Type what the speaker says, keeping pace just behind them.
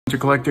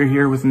Collector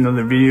here with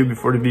another video.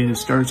 Before the video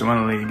starts, I want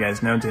to let you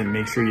guys know to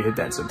make sure you hit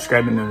that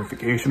subscribe and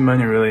notification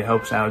button. It really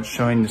helps out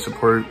showing the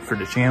support for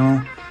the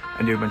channel.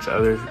 I do a bunch of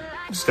other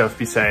stuff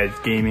besides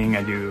gaming.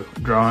 I do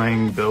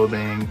drawing,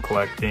 building,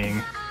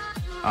 collecting,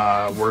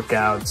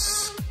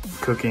 workouts,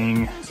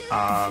 cooking,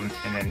 and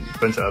then a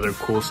bunch of other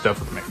cool stuff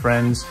with my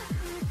friends.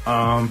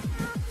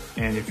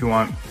 And if you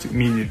want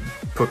me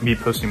to be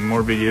posting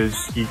more videos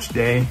each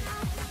day,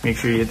 make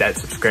sure you hit that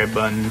subscribe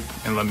button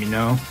and let me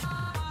know.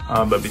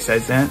 But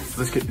besides that,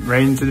 let's get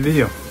right into the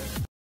video.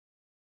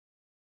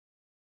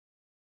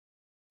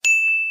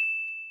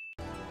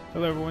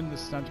 Hello everyone,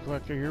 this is FORTNITE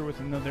Collector here with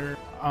another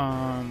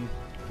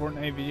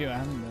Fortnite video. I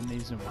haven't done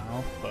these in a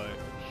while, but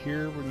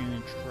here we're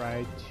going to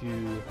try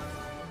to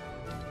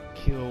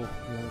kill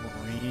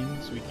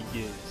Wolverine so we can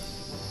get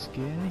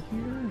skin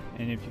here.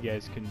 And if you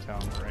guys can tell,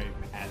 I'm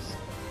right past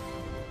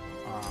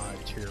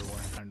tier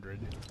 100.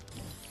 And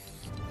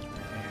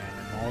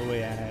I'm all the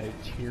way at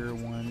tier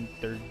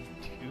 132,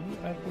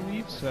 I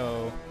believe.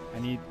 So I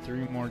need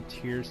 3 more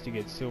tiers to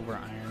get Silver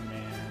Iron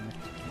Man.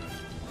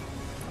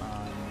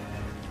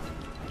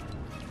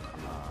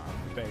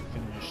 If I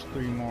finish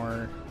 3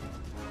 more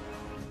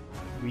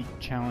week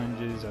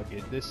challenges, I'll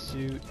get this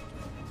suit.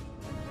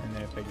 And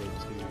then if I get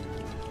to,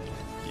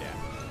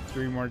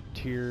 3 more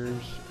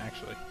tiers,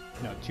 actually,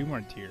 no, 2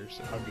 more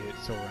tiers, I'll get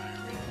Silver Iron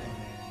Man. And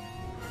then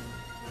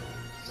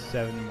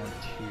 7 more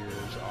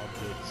tiers, I'll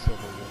get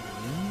Silver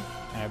Wolverine.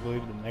 And I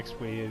believe the next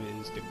wave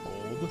is the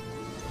gold.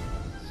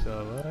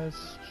 So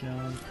let's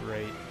jump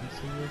right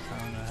into this. I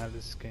don't know how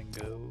this can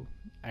go.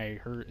 I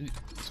heard,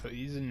 so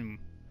he's in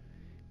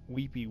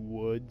Weepy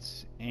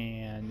Woods,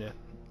 and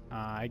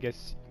I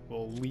guess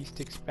you'll least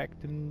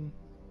expect him,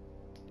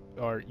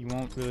 or you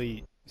won't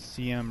really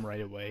see him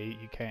right away.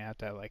 You kind of have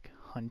to like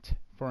hunt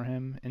for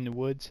him in the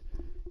woods.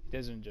 He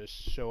doesn't just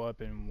show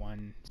up in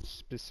one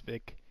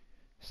specific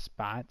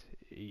spot.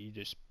 He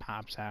just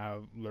pops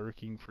out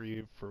lurking for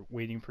you, for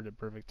waiting for the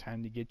perfect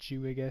time to get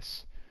you, I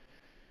guess.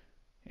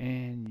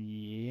 And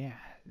yeah,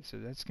 so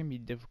that's gonna be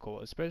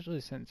difficult,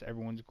 especially since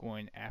everyone's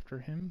going after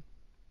him.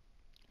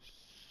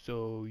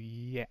 So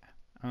yeah,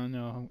 I don't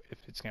know if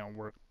it's gonna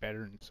work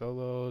better in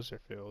solos or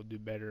if it'll do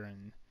better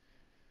in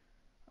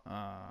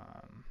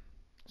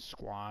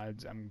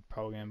squads. I'm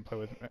probably gonna play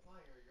with.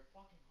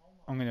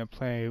 I'm gonna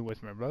play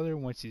with my brother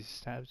once he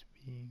stops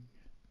being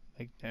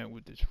like that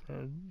with his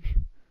friends.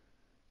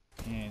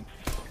 And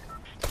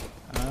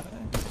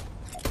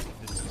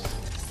this is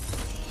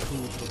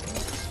cool.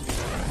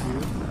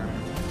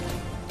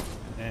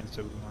 And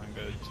so we want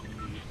to go to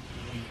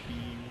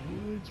Weepy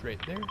Woods right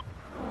there. Pretty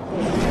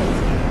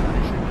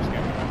sure just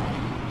got one.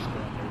 Just go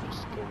in there,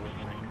 just kill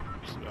Wolverine.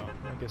 So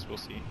I guess we'll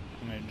see.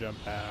 I'm gonna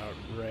jump out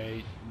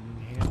right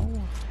now.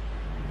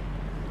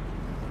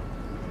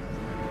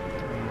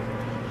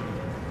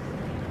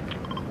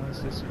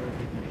 Let's just hope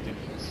we can do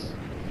this.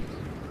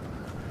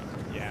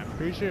 Yeah, I'm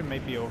pretty sure it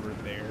might be over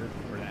there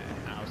where that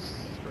house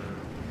for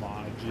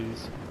lodges.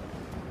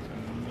 So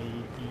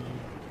maybe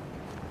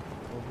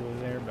over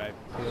there, but I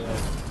feel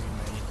like we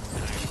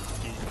might not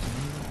get in,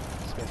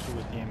 especially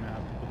with the amount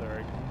of people that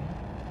are coming.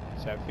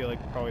 So I feel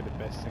like probably the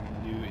best thing to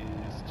do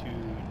is to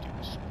do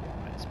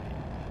squads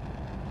maybe.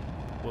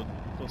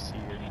 We'll see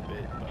here in a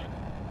bit, but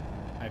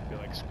I feel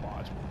like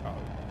squads will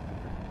probably be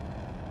better.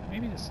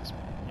 Maybe this is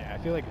one. Yeah, I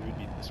feel like it would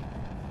be this one.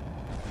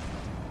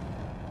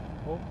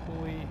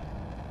 Hopefully,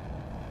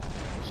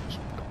 let's just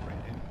go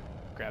right in.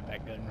 Grab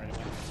that gun right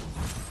away.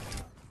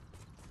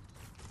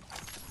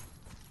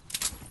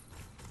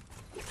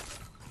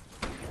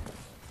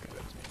 Grab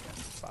as many guns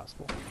as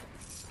possible.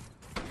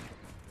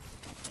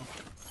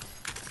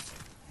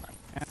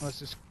 And let's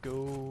just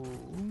go.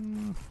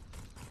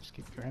 Just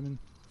keep grabbing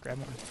one.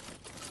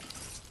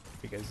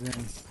 Because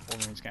then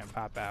Wolverine's gonna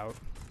pop out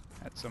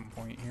at some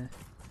point here.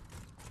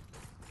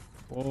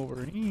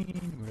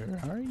 Wolverine, where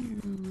are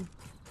you?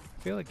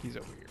 I feel like he's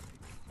over here.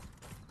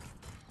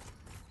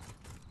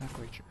 Not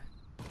quite sure.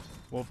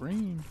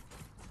 Wolverine.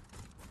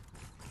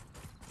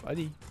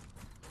 Buddy.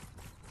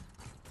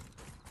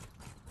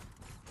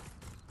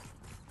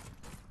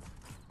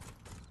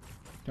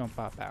 Don't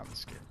pop out and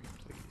scare me,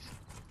 please.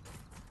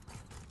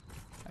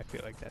 I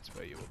feel like that's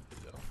what you will do,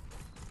 though.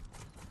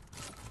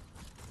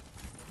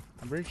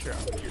 I'm pretty sure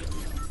I'm here.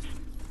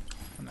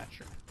 I'm not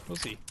sure. We'll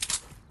see.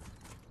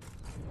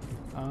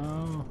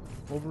 Oh,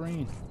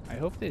 Wolverine. I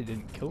hope they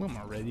didn't kill him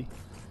already.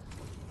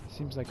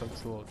 Seems like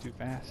it's a little too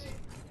fast.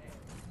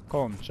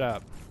 Call him, shut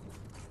up.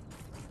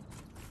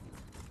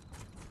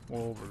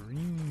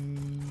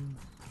 Wolverine.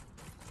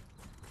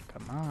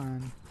 Come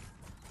on.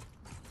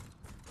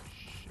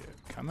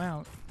 Should come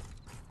out.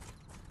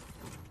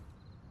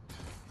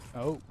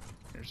 Oh,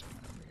 there's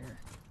someone over here.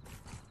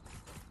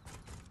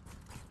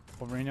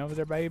 Wolverine over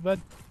there by you, bud?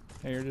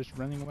 Hey, you're just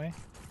running away?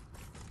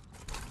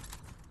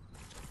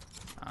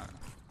 I don't know.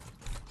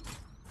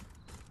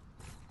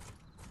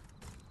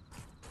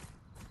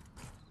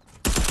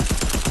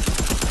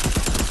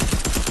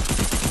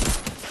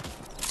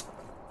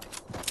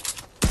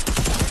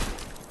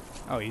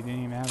 Oh, he didn't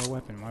even have a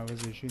weapon. Why was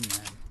he shooting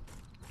at him?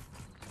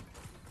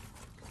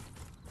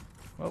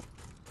 Well,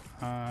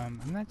 I'm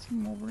not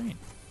seeing Wolverine,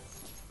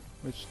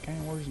 which kind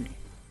of worries me.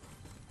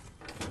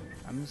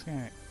 I'm just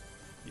gonna,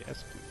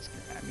 yes, please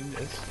grab me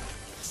this.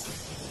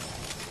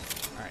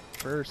 Alright,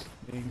 first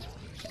things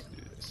first, let's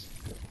do this.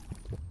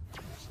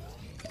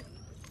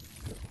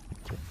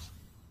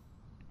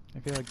 I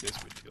feel like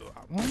this would do a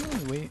lot. Well,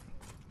 wait.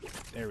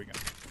 There we go.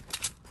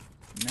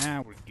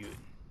 Now we're good.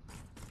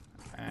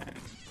 And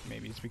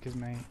maybe it's because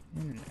my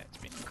internet's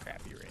being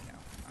crappy right now.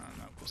 I don't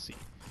know, we'll see.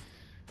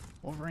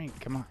 Wolverine,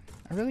 come on.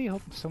 I really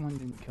hope someone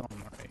didn't kill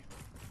him already.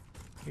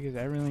 Because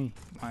I really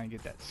want to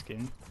get that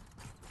skin.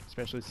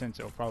 Especially since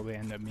it'll probably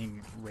end up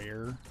being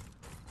rare.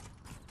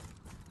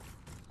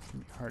 It's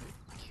going to be hard to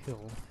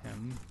kill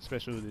him.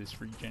 Especially with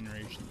this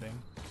regeneration thing.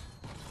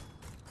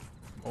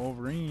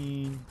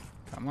 Wolverine,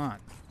 come on.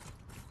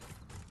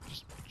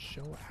 Just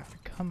show how to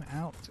come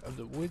out of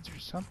the woods or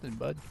something,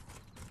 bud.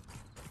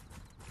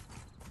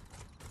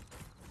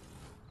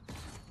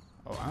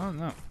 Oh, I don't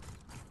know.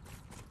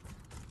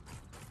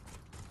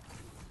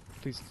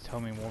 Please tell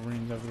me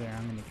Wolverine's over there.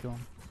 I'm gonna kill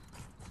him.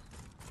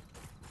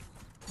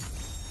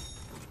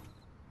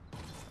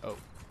 Oh,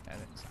 that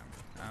didn't sound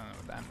good. I don't know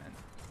what that meant.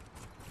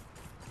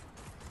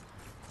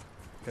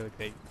 I feel like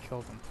they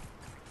killed him.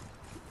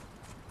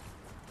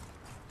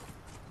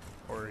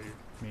 Or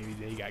maybe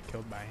they got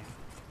killed by him.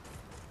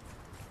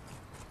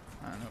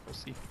 I don't know. We'll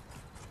see.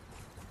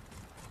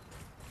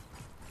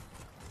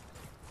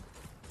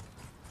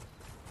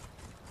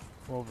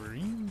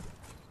 Wolverine?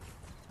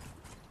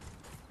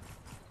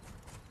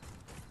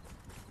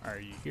 Are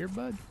you here,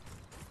 bud?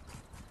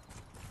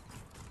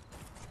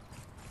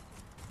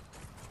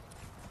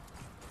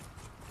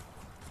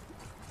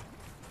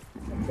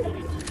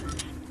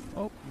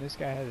 Oh, this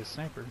guy had a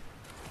sniper.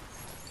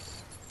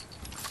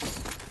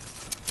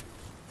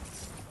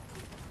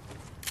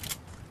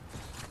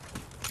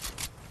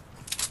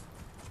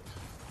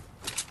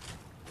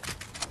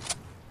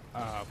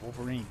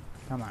 Wolverine,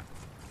 come on.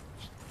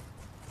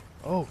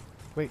 Oh,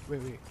 wait. There's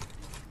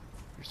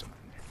someone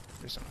in there.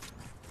 There's someone in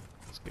there.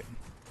 That's good.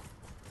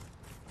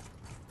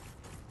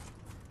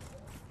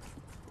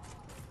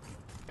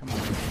 Come on.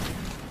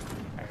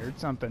 I heard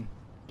something.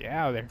 Get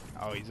out of there.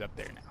 Oh, he's up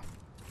there now.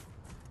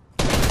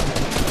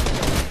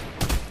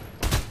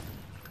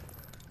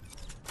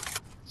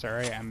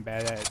 Sorry, I'm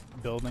bad at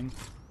building.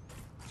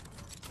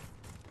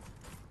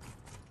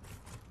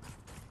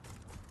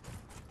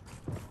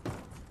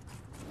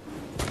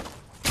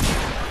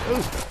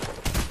 Ooh.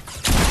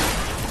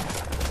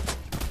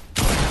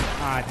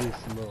 Ah, this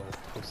little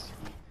pussy.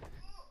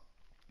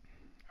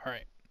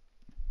 Alright.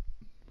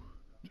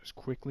 Just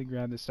quickly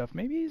grab this stuff.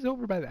 Maybe he's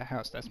over by the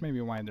house. That's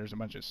maybe why there's a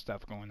bunch of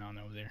stuff going on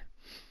over there.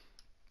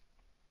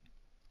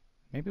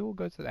 Maybe we'll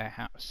go to that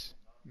house.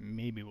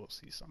 Maybe we'll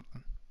see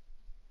something.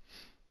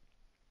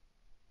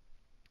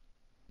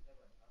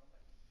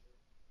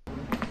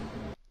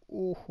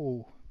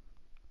 Ooh.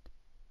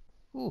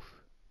 Oof.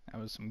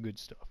 That was some good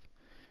stuff.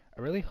 I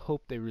really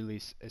hope they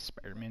release a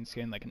Spider-Man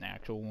skin, like an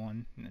actual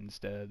one,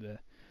 instead of the,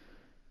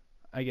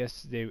 I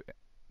guess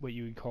what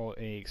you would call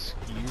a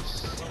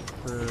excuse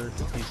for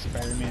the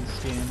Spider-Man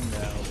skin,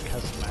 the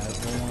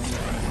customizable one.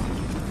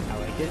 I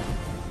like it.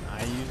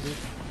 I use it.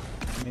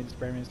 I made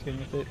Spider-Man skin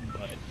with it,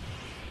 but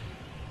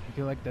I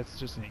feel like that's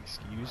just an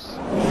excuse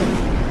for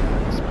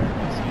the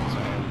Spider-Man skin. So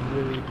I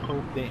really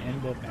hope they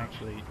end up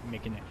actually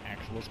making an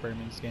actual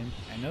Spider-Man skin.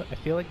 I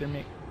feel like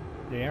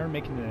they are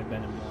making a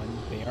Venom one.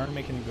 They are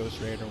making a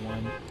Ghost Rider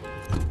one.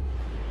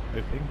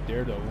 I think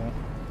Daredevil,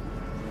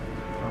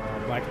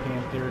 Black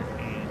Panther,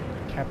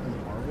 and Captain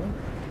Marvel.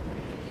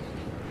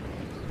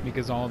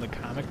 Because all the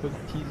comic book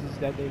teases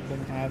that they've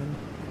been having.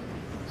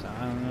 So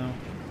I don't know.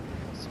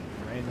 It's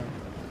right up.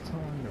 It's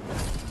along the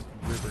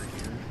river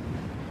here.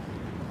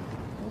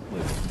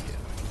 Hopefully we can get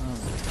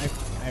it.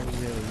 I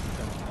really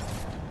don't know.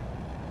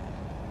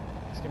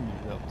 It's gonna be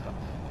real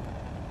tough.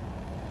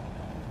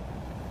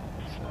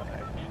 So I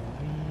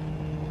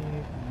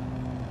believe,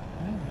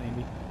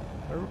 maybe.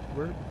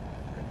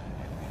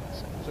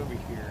 It's over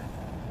here.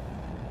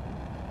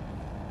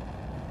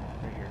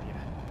 Right here,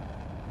 yeah.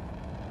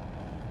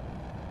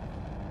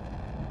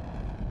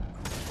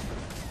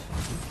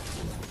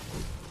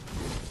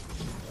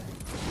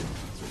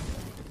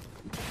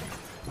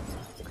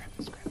 Grab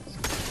this.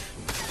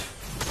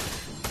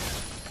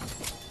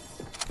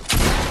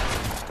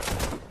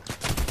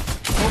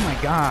 Oh my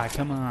god,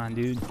 come on,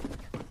 dude.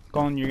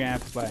 Colin, you're gonna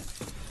have to play.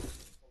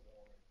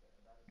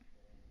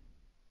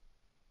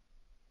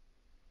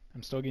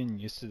 I'm still getting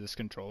used to this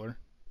controller.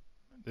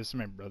 This is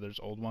my brother's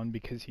old one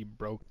because he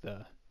broke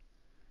the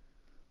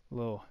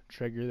little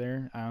trigger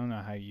there. I don't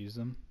know how to use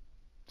them.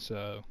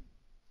 So,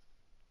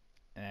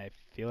 and I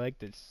feel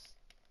like it's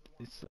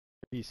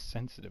pretty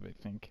sensitive, I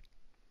think.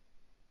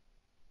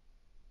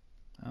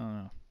 I don't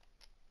know.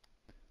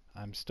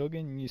 I'm still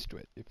getting used to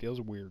it. It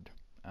feels weird.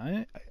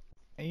 I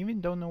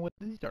even don't know what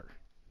these are.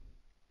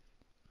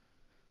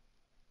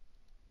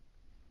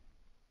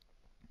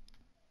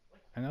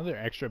 I know there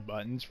are extra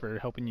buttons for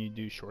helping you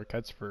do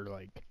shortcuts for,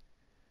 like,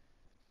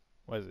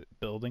 what is it,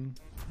 building?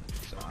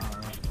 So I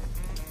don't know.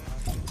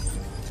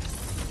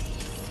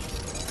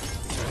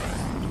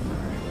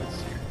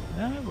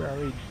 we're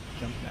already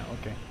jumping out.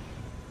 Okay.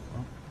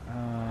 Well,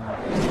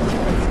 alright,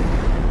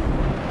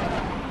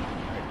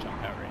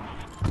 jump out right now.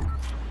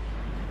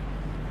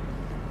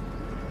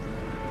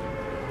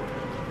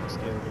 Let's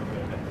get a little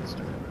bit of a head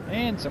start.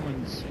 And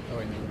someone's... Oh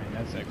wait, never mind.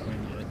 That's that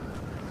Quinjet.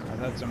 I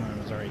thought someone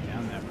was already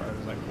down that far. I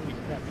was like, holy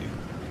crap, dude.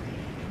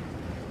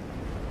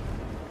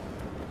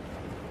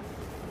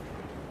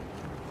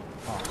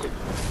 Oh.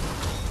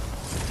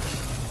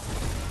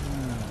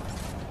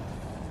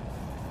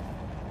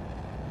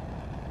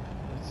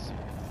 Let's see. I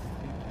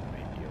think that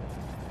might be over.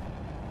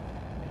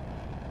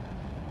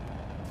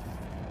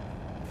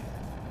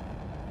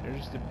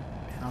 There's the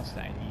house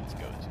that I need to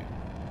go to.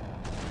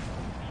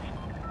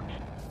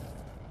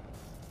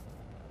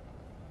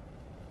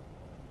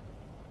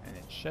 And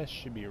the chest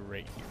should be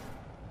right here.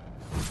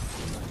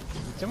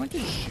 Did someone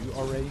just shoot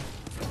already?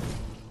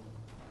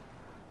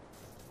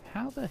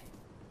 How the...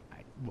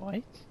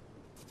 What?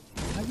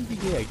 How did you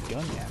get a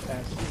gun that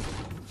fast?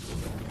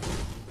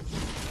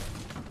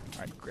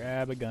 Alright,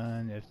 grab a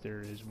gun if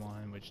there is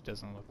one, which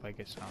doesn't look like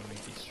it, so I'm gonna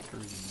be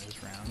screwed in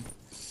this round.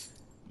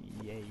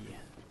 Yay.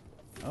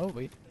 Oh,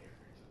 wait.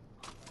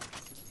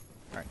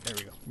 Alright, there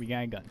we go. We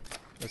got a gun.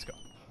 Let's go.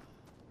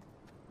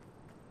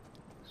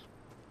 Let's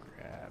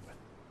grab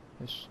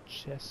this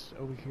chest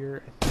over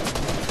here.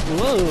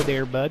 Whoa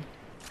there, bud.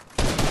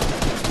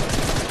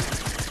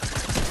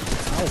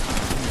 Oh,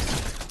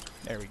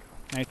 there we go.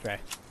 Nice try,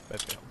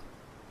 but failed.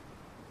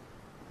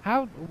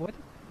 How? What?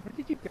 Where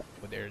did you go?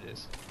 Oh, there it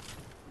is. I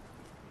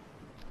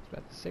was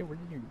about to say, where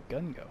did your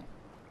gun go?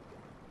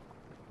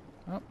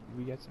 Oh,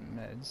 we got some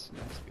meds. So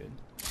that's good.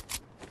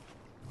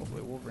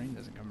 Hopefully Wolverine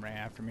doesn't come right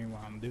after me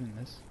while I'm doing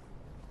this.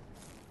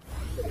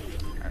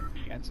 Alright,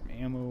 we got some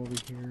ammo over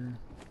here.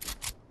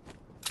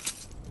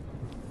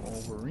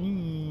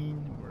 Wolverine,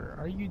 where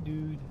are you,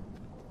 dude?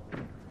 I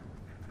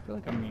feel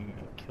like I'm gonna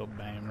get killed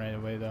by him right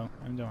away, though.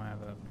 I don't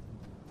have a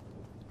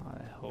lot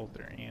of health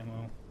or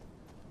ammo.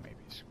 Maybe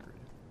screwed,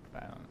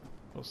 but I don't know.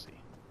 We'll see.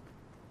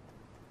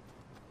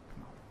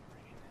 Come on,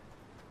 Wolverine.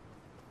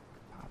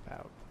 Pop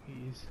out,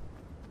 please.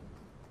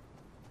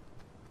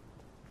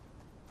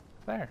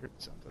 I thought I heard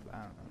something, but I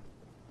don't know.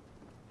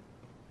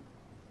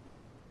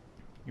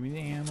 Give me the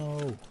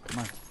ammo. Come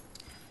on.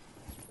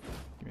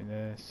 Give me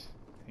this.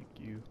 Thank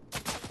you.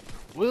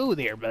 Whoa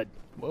there, bud.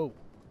 Whoa.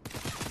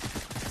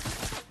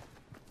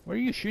 Where are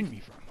you shooting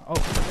me from?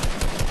 Oh.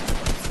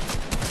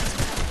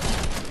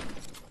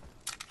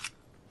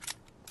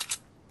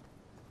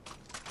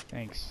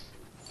 Thanks.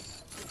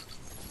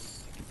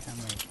 Taking down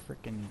my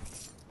frickin'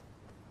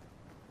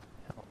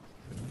 health.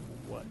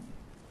 What?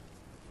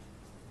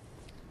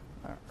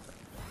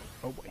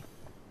 Oh boy.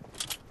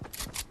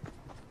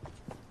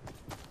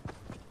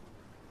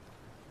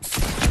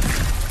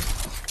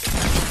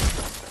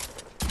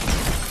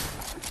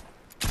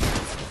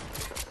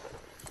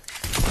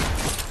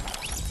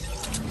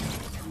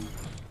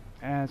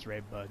 That's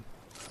right, bud.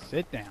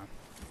 Sit down.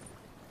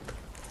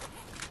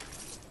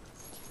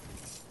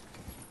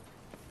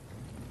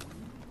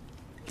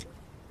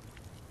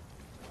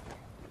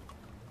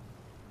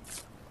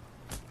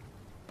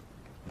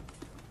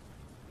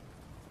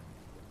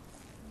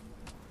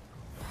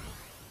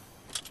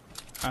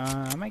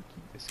 I might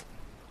keep this.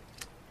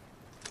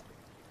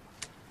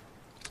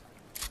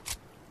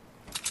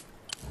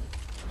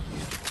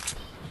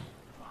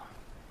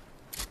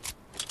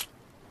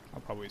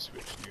 I'll probably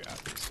switch you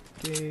out just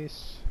in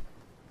case.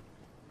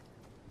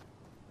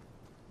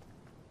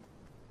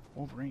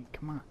 Wolverine,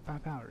 come on,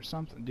 pop out or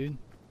something, dude.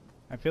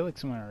 I feel like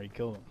someone already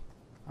killed him.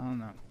 I don't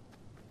know.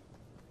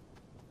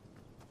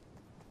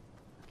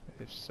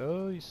 If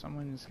so,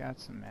 someone's got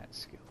some mad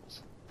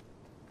skills.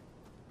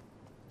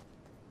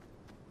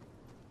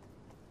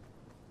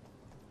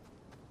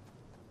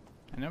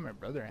 I know my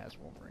brother has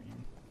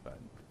Wolverine, but...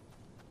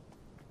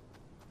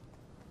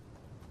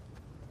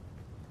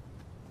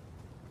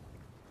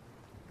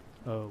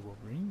 Oh,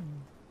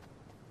 Wolverine.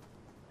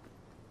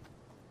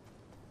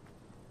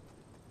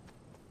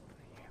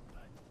 Yeah,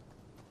 bud.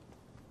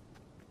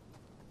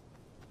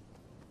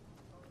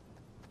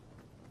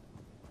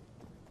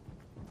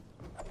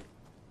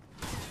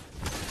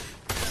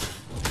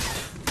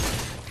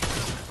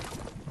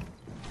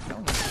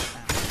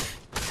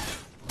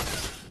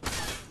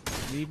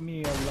 Leave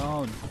me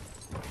alone.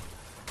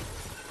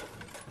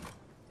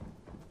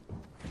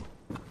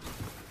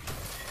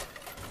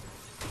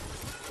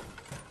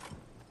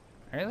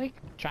 Are you like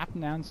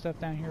chopping down stuff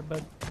down here,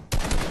 bud?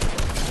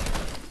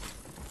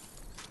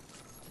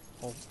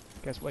 Well,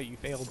 guess what? You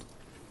failed.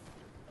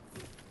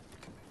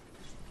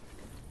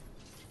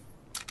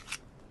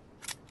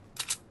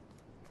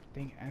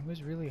 Dang, I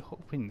was really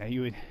hoping that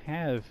you would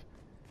have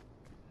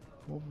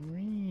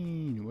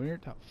Wolverine. Where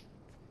the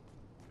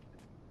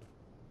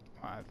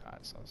Oh, I thought I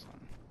saw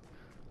something.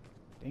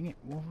 Dang it,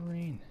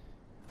 Wolverine.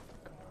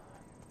 Come on.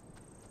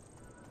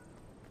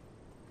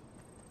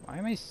 Why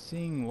am I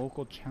seeing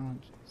local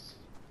challenges?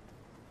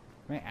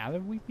 Am I out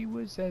of Weepy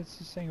Woods? That's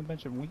just saying a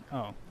bunch of Oh,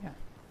 yeah.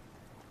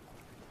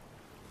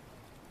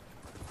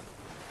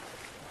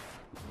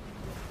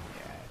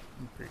 Yeah,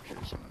 I'm pretty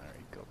sure someone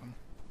already killed him.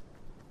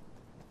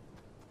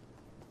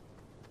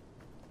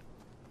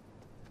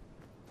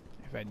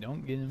 If I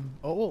don't get him...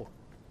 Oh!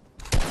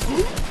 There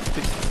he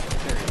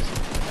is.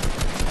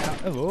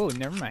 Oh,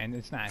 never mind.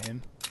 It's not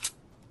him.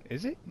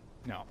 Is it?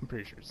 No, I'm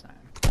pretty sure it's not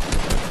him.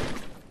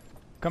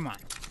 Come on.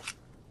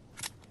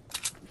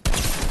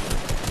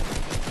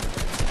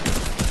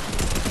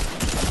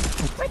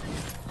 What?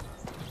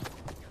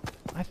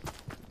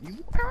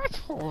 You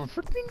asshole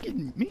for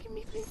making me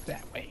think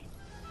that way.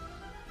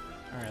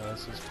 Alright,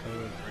 let's just play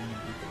with random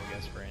people, I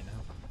guess, for right now.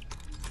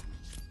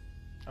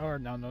 Or,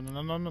 no, not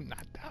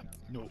that.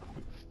 No,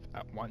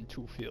 I want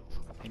to feel.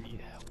 I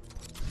need help.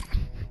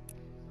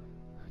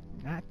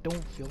 Not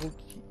don't feel.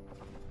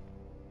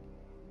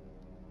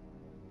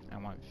 I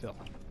want Phil.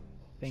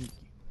 Thank you.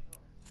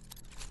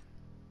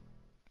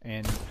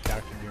 And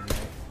Dr.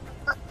 Doomsday.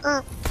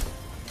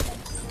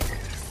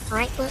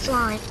 Alright, let's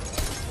lie.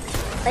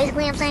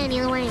 Basically, I'm saying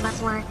either way,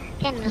 that's lie.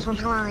 Candy just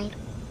wants to lie.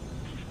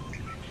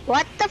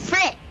 What the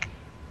frick?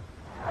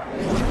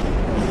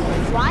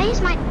 Why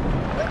is my...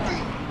 What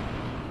the...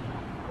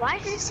 Why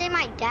does it say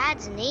my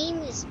dad's name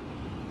is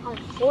on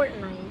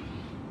Fortnite?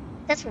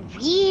 That's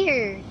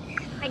weird.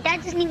 My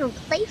dad doesn't even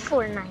play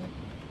Fortnite.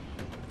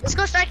 Let's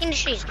go Stark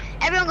Industries.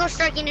 Everyone go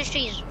Stark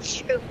Industries. It's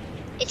true.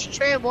 It's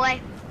true,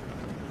 boy.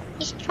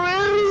 It's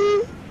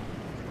true.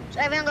 So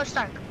everyone go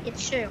Stark.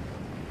 It's true.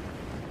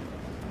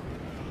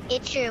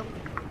 It's true.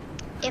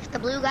 If the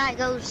blue guy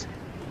goes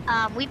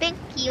weeping,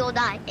 he'll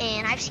die.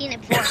 And I've seen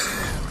it before.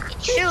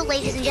 It's true,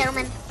 ladies and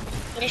gentlemen.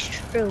 It is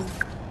true.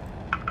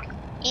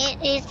 It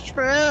is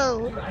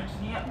true. Dude, I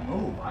can't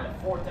move. I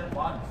have 4 dead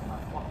bodies in my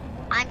fucking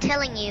way. I'm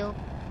telling you,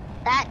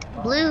 that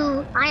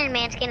blue Iron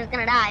Man skin is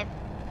gonna die.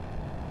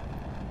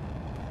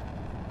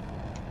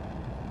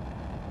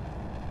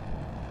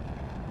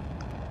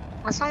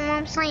 That's all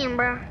I'm saying,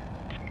 bro.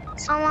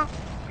 That's all I'm...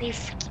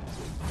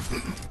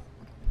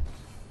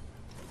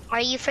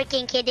 Are you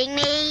freaking kidding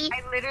me?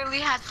 I literally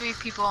had 3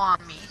 people on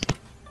me.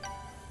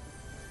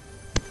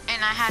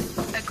 And I had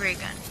a gray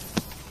gun.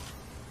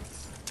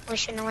 We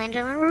shouldn't have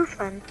landed on the roof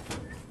then.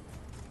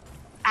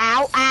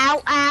 Ow,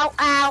 ow, ow,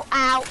 ow,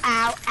 ow,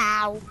 ow, ow,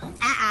 ow,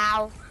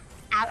 ow,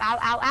 ow,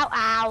 ow, ow,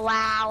 ow,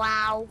 ow,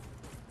 ow.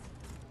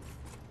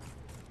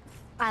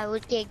 I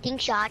was getting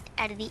shot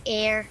out of the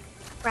air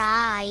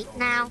right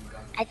now.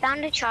 I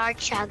found a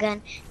charged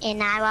shotgun and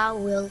now I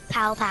will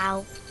pow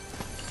pow.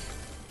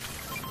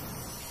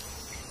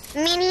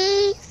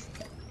 Minis!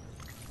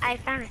 I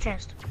found a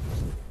chest.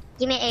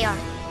 Give me an AR.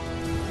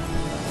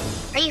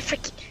 Are you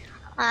freaking...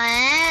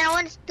 I don't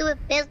want to do it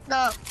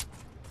pistol.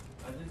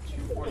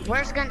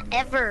 Worst gun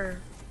ever.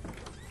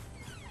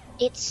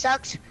 It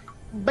sucks.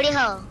 Buddy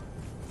hell.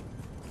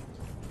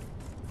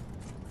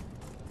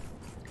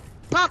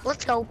 Pop,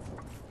 let's go.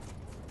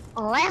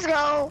 Let's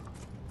go.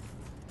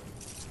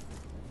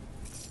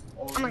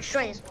 I'm gonna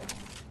destroy this.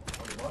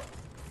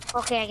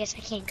 Okay, I guess I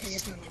can't because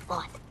it's not my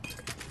bot.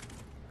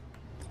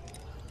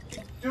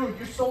 Dude,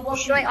 you're so lucky.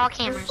 Destroy all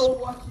cameras. You're so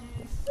lucky.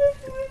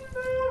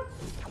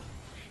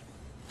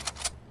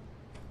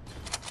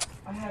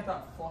 I had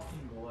that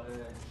fucking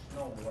glitch.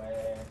 No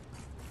way.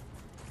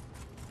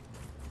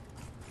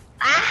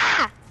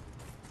 Ah!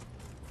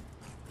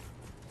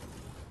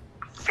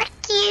 Frick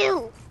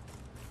you!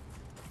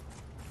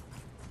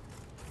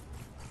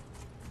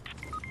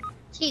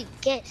 So you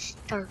get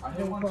stuck, I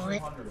hit one boy.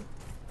 200.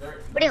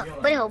 Booty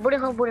hole, booty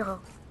hole, booty hole.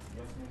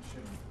 Yes, man,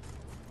 shoot me.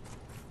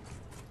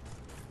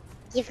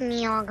 Give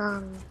me your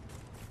gun.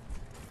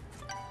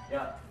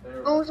 Yeah,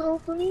 there. Oh, so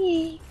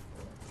free.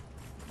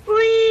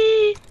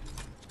 Free!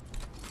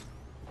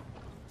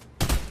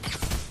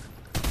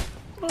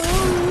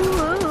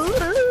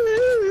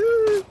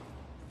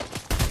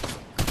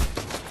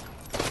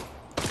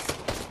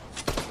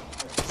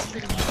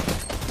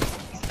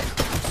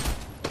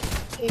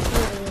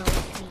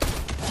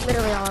 It's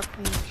literally all up to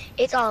me.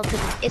 It's all up to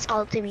me. It's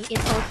all up to me.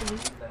 It's all up to me.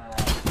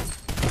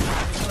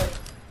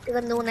 Because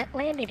I'm the one that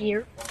landed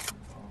here.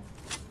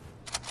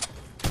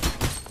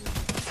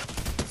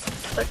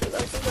 Oh my gosh,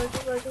 oh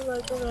my gosh, oh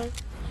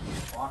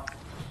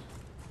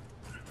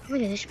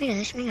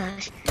my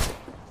gosh.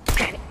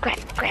 Grab it, grab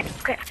it, grab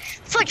it, grab it.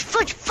 Fudge,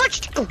 fudge,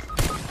 fudge! Oh.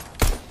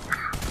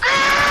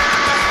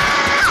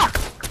 Ah!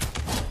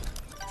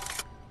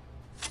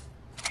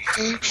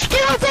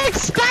 Stupid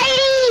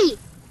Spidey!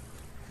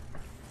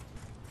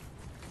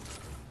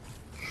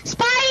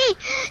 Spidey!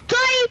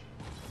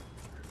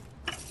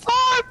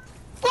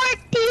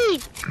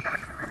 14!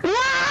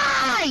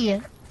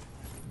 Why?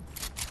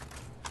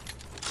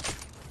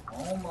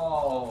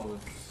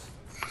 Almost.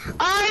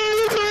 Are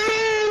you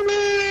kidding me?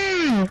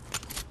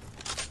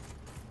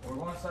 We're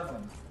going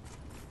 7.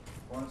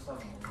 Going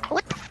 7.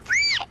 What the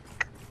frick?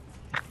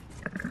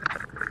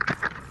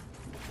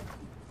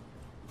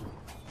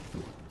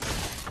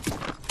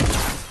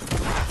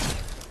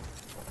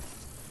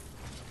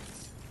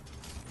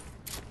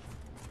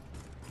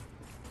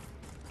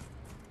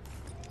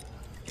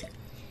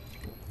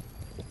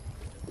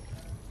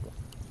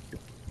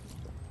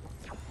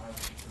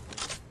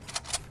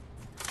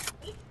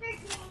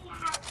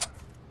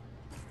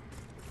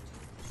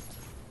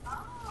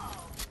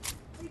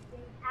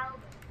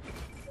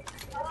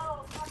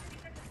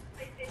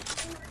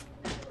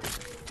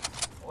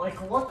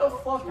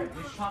 fuck?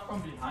 I just shot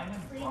from behind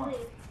him. Wait, Fuck. wait.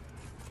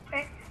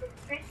 Press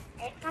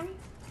X on it,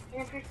 and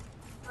then press,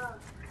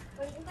 what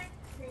do you think?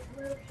 And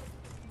then move.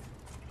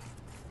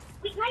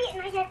 Wait,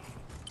 not yet.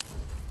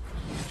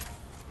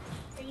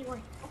 So you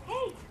won.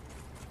 Okay.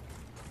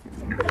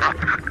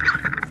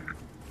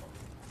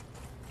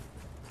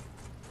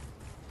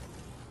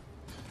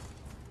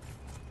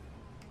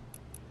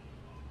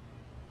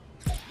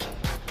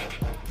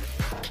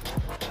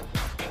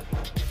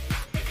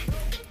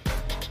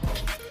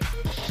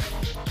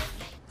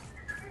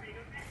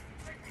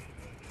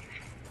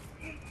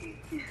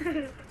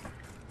 I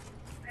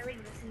like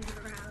listening to the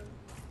crowd.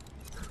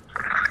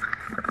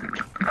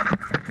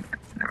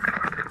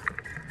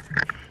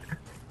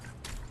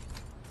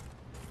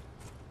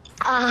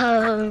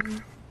 Oh,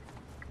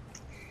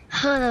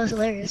 that was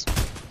hilarious.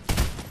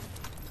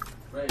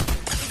 Wait.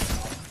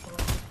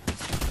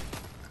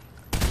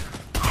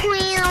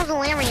 That was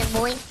hilarious,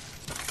 boy.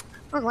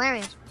 That was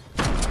hilarious.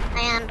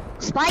 And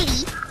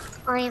Spidey,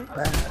 I am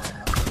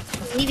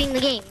leaving the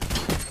game.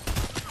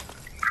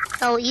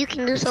 So you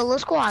can do solo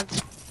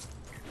squads.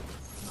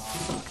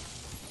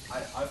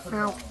 I put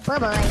Well, bye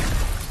bye.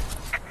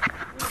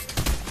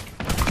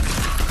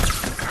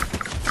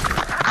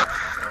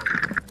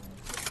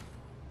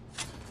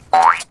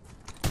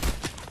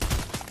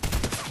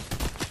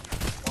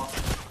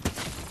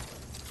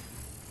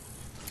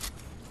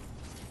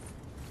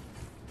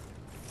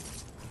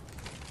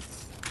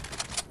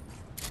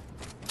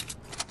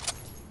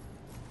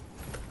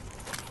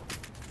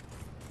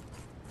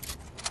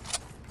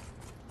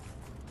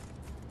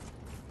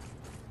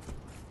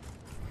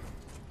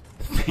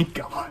 Thank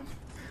God.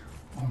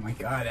 Oh my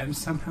God, I'm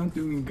somehow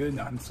doing good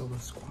on solo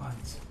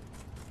squads.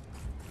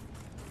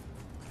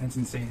 That's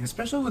insane,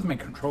 especially with my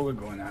controller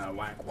going out of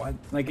whack. What?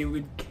 Like it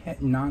would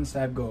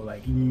non-stop go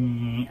like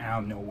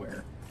out of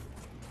nowhere.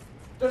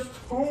 There's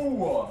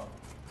two.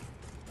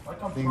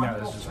 Like I'm I think trying that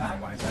to was go just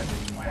back. my Wi-Fi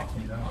being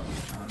wacky though.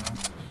 I don't know.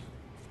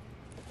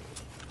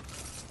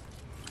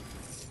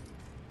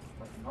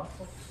 Like not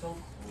so cool.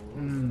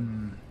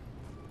 Hmm.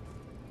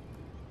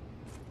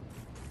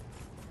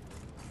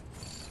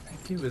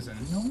 That kid was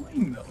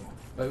annoying though,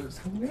 but it was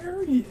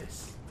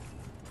hilarious.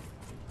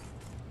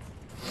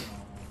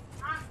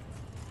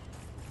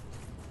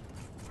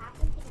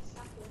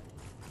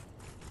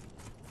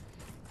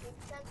 It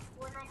says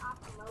FORTNITE off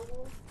the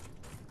mobile.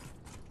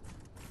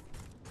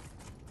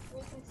 They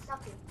can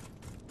suck it.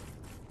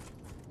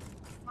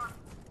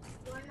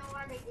 You wanna know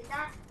why they did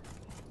that?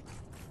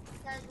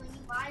 Because when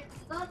you buy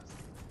V-Bucks,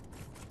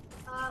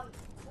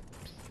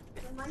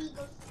 the money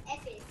goes to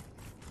Epic.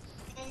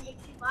 And if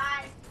you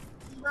buy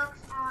V-Bucks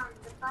on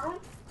the phone,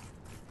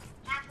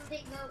 half of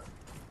it goes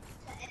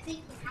to Epic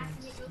and half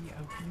of it goes to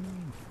Apple.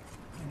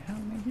 And how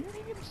am I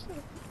hearing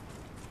himself?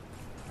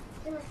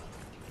 So like,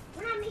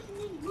 we're not making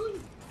any money.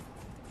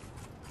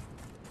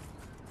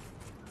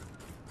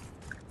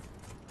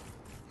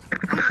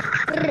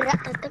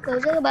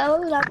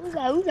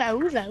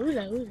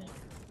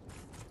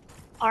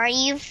 Are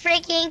you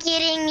freaking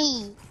kidding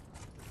me?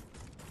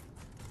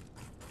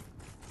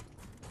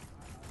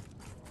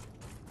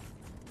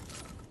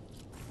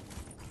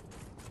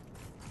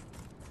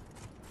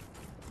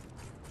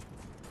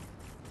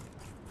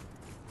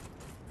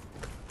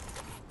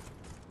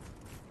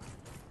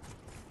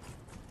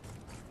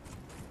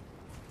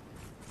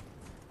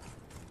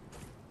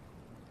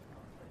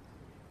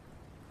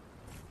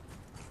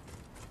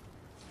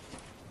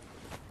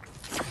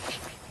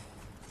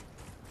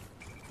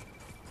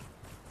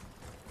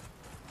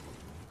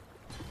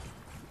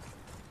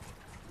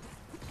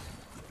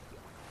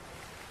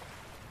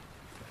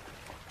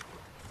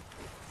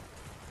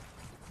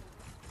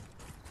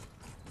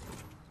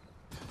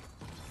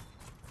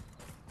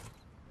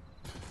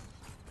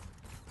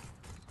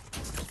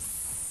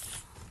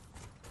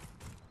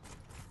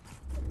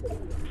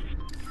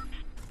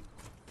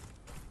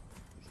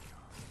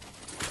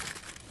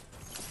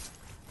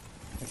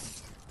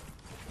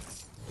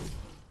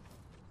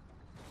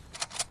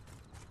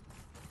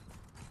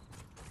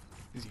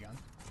 Is he gone?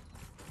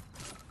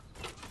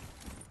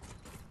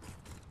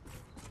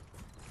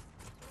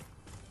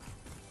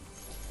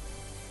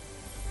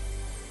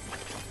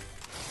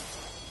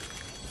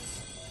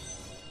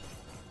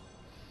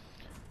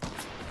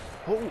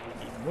 Holy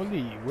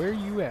moly, where are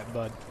you at,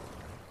 bud?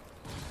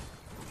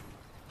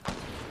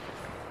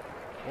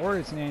 Or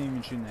it's not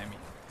even shooting at me.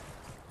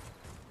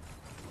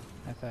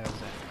 I thought it was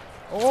at me.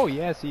 Oh,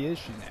 yes, he is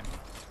shooting at me.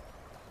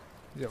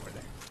 He's over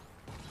there.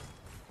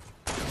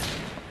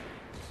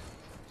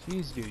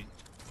 Jeez, dude.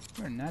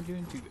 We're not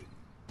doing too good.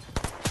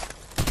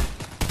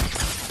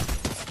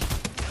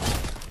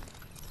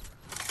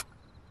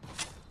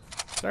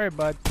 Sorry,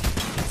 bud.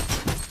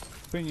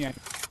 Putting you.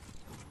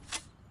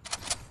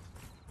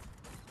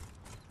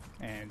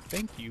 And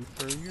thank you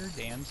for your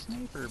damn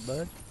sniper,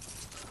 bud.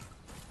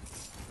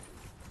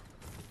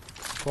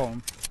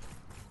 Colin.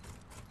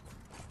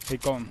 Hey,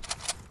 Colin.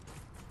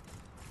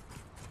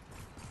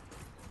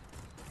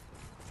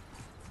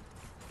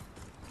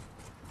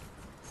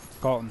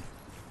 Colton.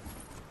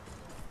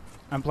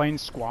 I'm playing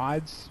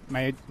squads.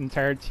 My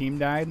entire team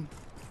died.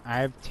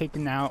 I've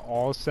taken out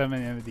all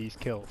 7 of these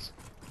kills.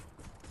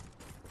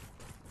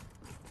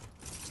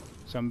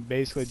 So I'm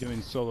basically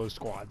doing solo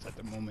squads at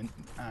the moment.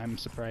 I'm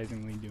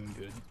surprisingly doing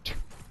good.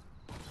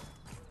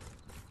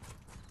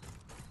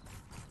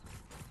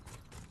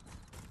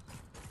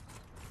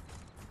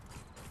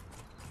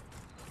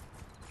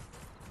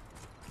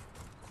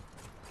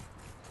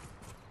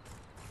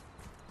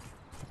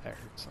 I heard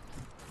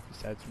something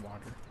besides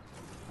water.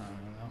 I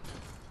don't know.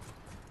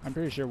 I'm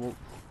pretty sure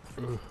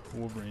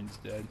Wolverine's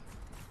dead.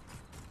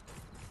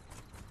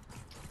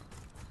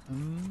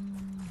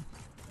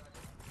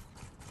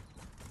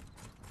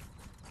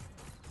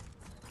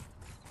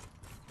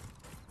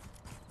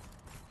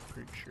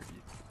 Pretty sure he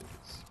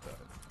is, but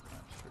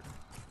not sure.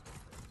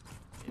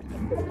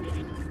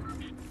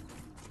 Yeah.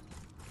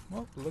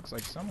 Well, it looks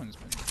like someone's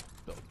been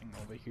building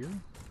over here.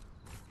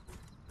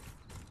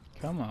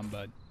 Come on,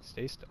 bud.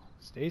 Stay still.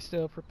 Stay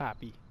still for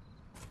Poppy.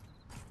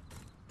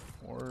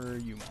 Or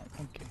you won't.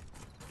 Okay.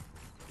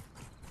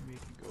 Maybe we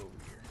can go over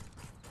here.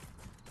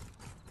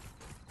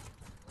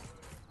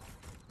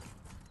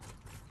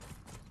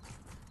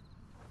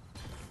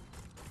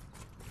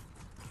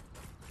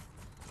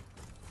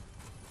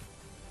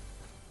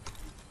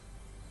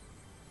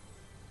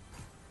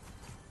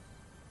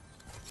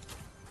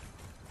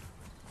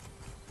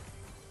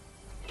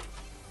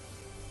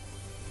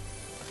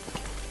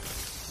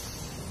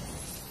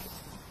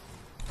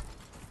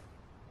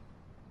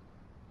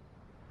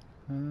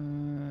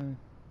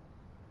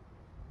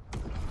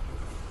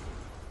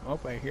 Oh,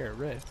 I hear a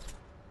rift.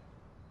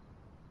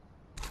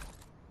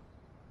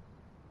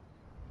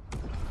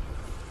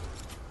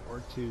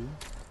 Or 2.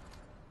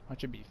 That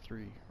should be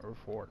 3 or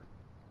 4.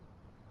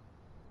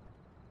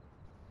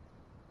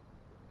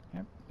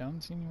 Yep,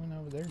 don't see anyone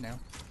over there now.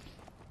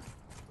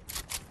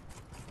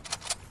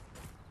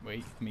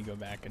 Wait, let me go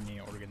back and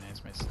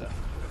organize my stuff.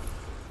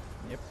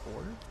 Yep,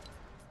 4.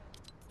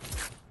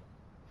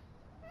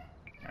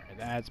 Alright,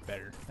 that's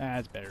better.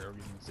 That's better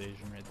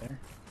organization right there.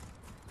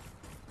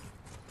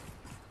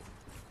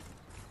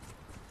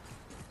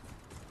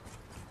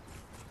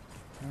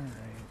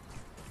 Alright.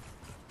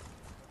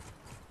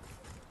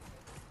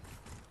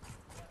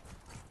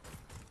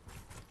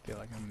 Feel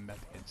like I'm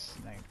about to get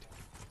sniped.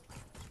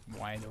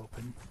 Wide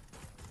open.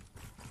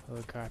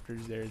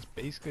 Helicopters there. It's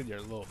basically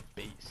their little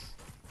base.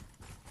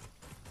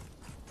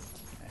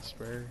 I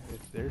swear,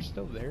 if they're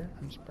still there,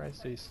 I'm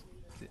surprised they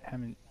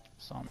haven't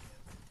saw me.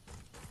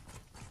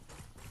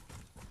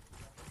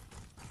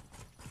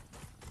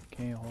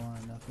 Okay, hold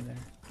on, nothing there.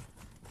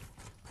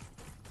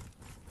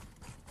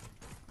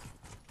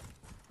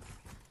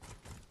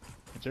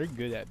 If they're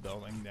good at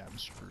building, then I'm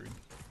screwed.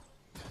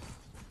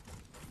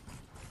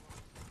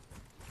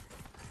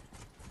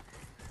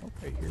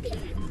 Okay, here's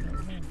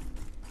something.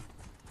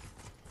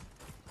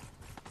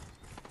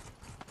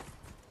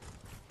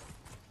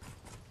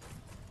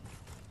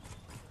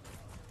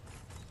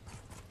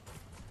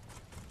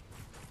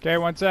 Okay,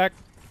 one sec.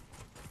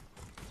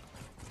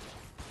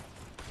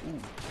 Ooh.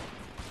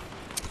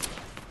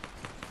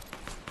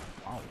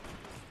 Wow.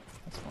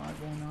 That's a lot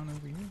going on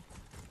over here.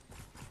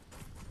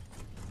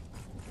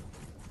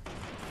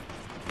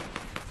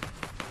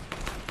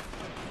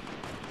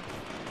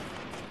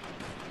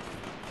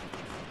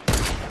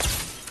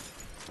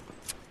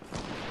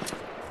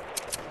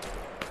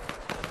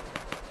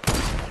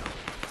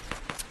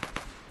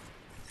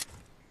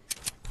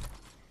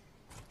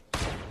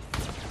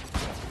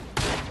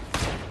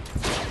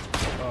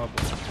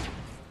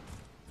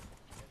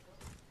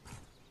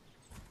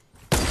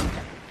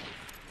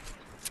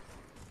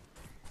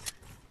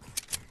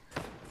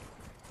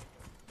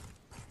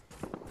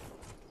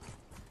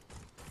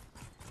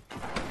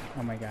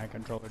 Oh my god,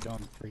 controller,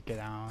 don't freak out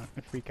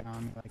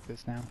on me like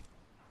this now.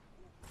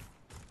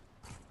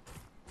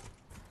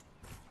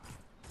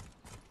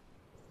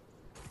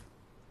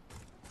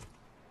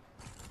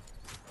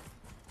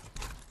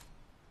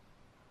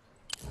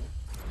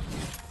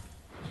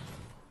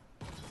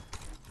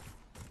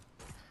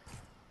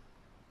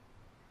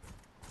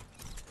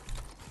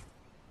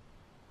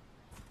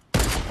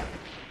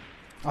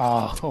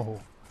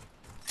 Oh.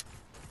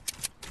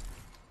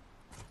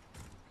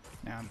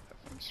 Now I'm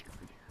definitely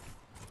screwed here.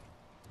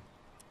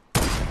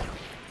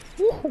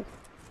 Woohoo!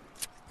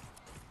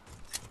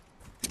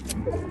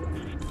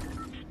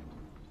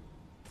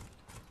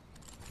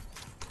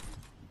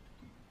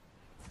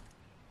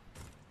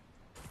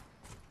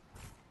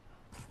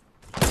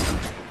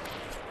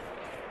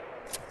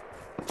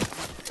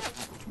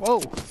 Whoa!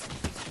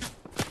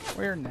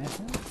 Where in the hell?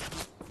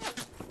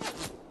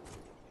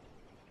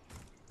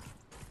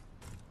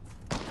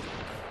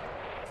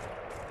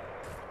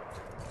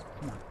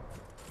 Come on.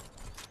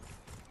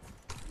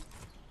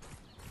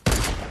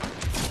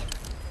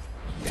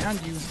 Down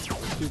you,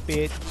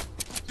 stupid.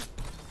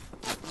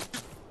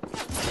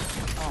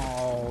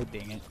 Oh,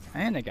 dang it.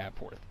 And I got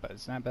 4th, but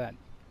it's not bad.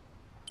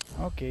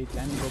 Okay,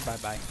 time to go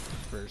bye-bye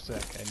for a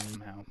sec. I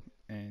need help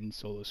in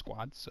solo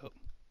squad, so...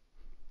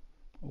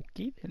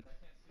 Okay then.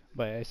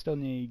 But I still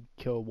need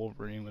to kill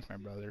Wolverine with my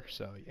brother,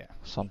 so yeah.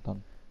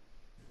 Something.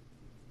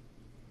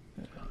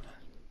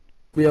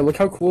 But yeah, look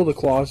how cool the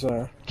claws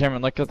are.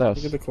 Cameron, look at Look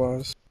this. at the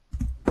claws.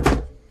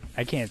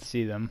 I can't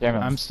see them.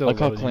 Cameron, I'm still look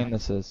loading. how clean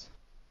this is.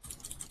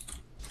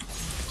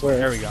 Where?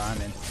 There we go, I'm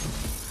in.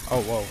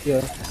 Oh, whoa.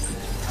 Yeah.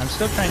 I'm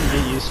still trying to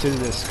get used to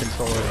this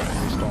controller that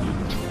I installed.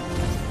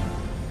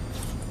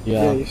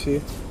 Yeah, Yeah. you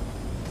see?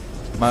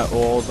 My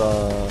old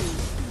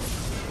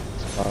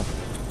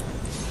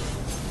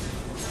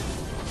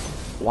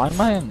why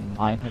am I in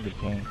 900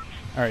 ping?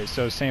 Alright,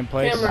 so same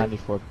place. Cameron.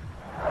 94.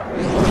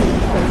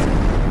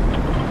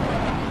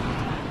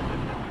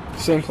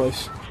 Same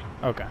place.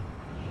 Okay.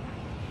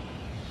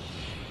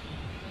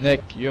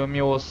 Nick, you and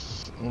me will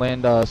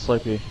land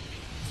Slurpee.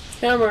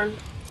 Cameron.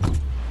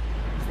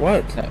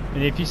 What?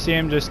 And if you see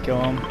him, just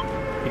kill him.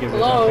 Because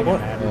Hello? I don't think it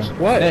What? matters. Yeah.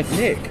 What? Nick.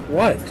 Nick,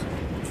 what?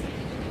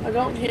 I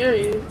don't hear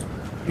you.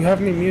 You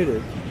have me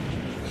muted.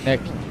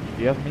 Nick, do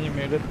you have me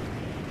muted?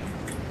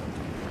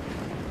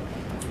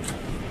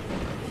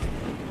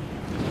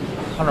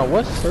 I don't know,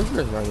 what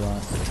servers are you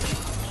on?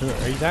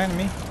 Are you talking to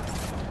me?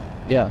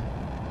 Yeah.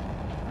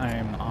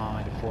 I'm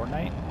on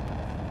Fortnite.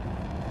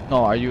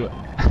 No, are you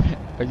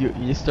are you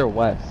east or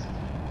west?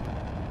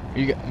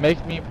 You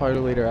make me party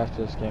leader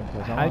after this game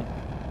because How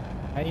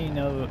do you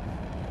know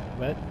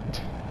what?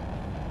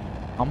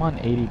 I'm on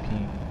 80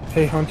 ping.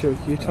 Hey Hunter,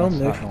 can you tell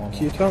That's Nick? not normal.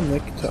 Can you tell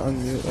Nick to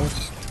unmute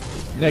us?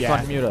 Nick,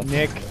 Yeah, unmute us.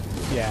 Nick,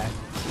 yeah.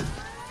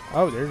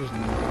 Oh, there's.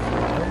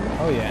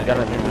 Oh yeah. You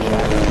gotta there's mute a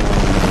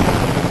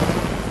us.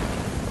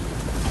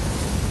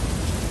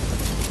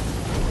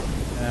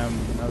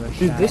 Another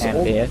Dude, shot. this And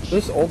old bitch.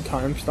 this old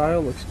time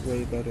style looks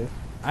way better.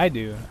 I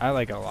do. I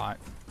like it a lot.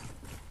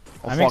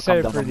 Oh, I'm fuck,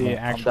 excited done, for I'm the dead,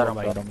 actual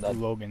I'm dead.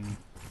 Logan,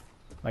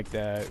 like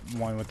the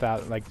one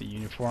without like the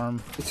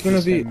uniform. It's gonna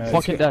Just be in,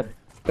 Fucking dead.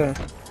 Yeah.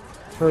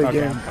 Hurry, Okay,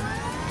 get I'm him. coming.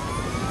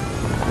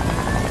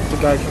 The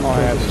guy can Oh,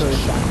 I have this a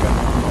shotgun.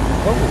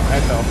 Oh, I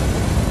fell.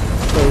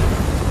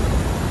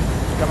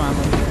 Come on,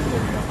 Logan.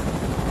 There we go.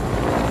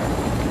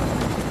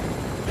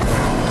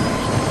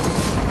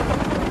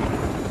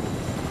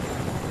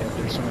 Yeah,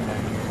 there's someone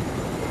down here.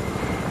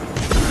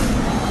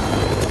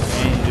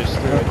 And you just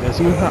threw it this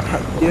Do you, way.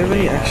 do you have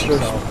any Yeah, extras?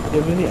 so- Do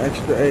you have any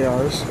extra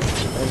ARs?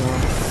 Or no?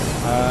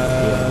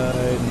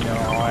 No,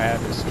 I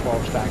have this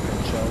 12 shotgun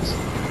shells.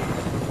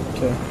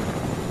 Okay.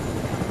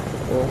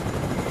 Well,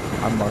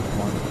 I'm marked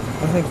one.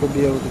 I think we'll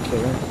be able to kill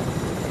him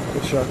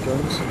with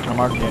shotguns. I'm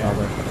marked Yeah.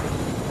 another.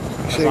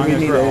 As Actually, long we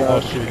as need we're all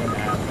ARs. shooting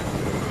at.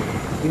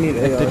 We need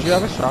Nick, ARs. did you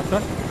have a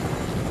shotgun?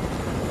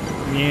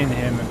 Me and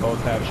him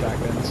both have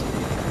shotguns.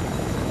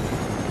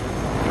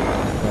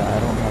 Yeah, I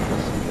don't have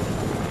this either.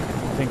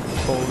 I think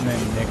Colton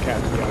and Nick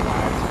have to be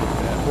alive to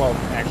get that. Well,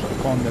 actually,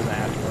 Colton doesn't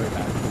have to worry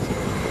about it.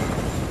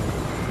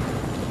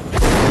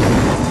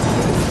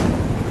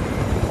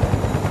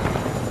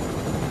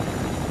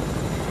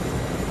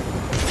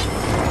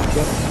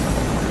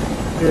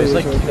 Here There's he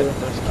like is right kid, there.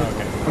 there's kid.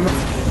 Okay. I'm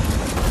not-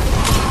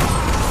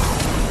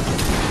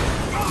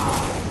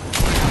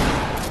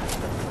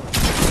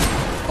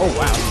 Oh,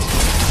 wow.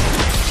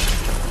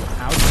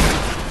 Ouch.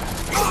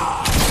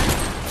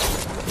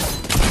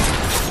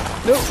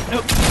 Nope,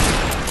 nope.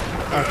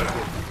 Okay,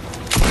 good.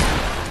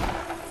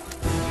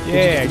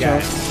 Yeah, I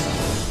got it.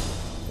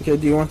 Okay,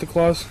 do you want the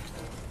claws?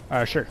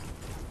 Sure.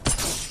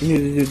 You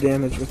need to do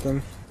damage with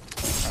them.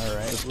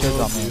 Alright, There's will kids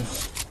on do. me.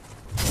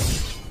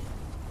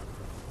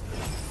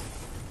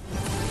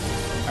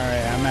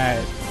 Alright, I'm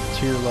at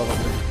tier level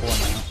 34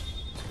 now.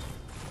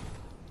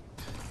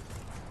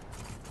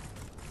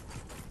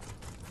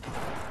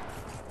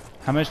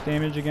 How much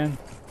damage again?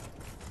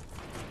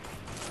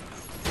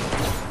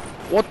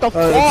 What the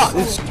fuck?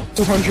 It's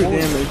 200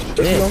 damage.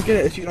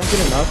 If you don't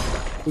get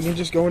enough, we can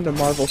just go into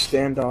Marvel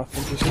standoff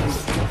and just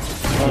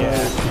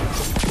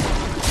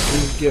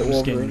get I'm just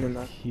Wolverine getting in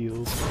that.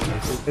 healed.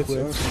 It's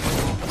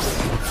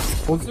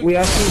we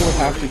actually will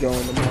have to go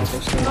into Marvel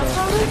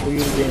standoff. We're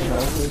gonna gain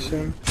health very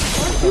soon.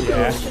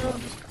 Yeah.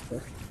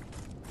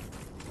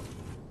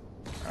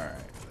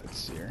 Alright, let's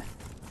see here.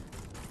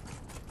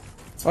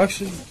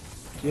 Actually,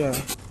 yeah.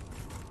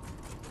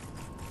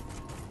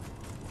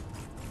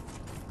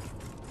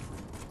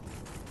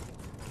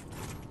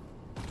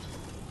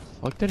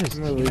 Fuck did his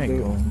I'm gonna teammate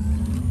reboot.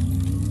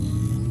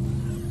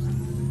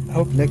 go? I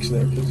hope Nick's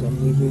there because I'm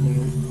rebooting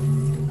him.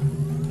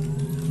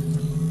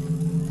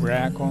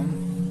 Rack one.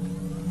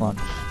 Lunch.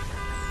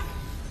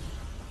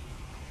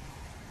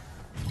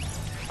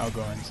 I'll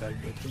go inside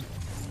with you.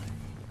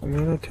 I'm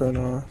gonna turn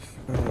off.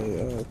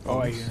 Oh,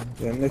 I hear him.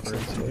 Yeah, Nick's Or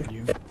is there. it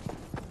you?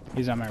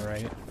 He's on my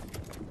right.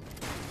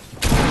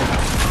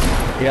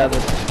 Yeah,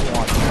 there's two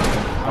on.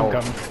 I'm Oh.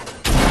 coming.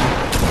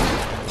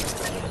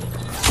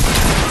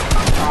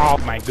 Oh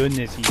my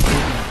goodness, he hit me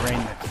right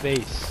in the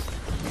face.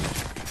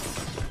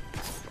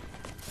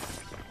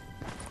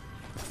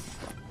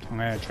 I'm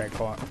gonna try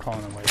calling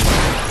him away.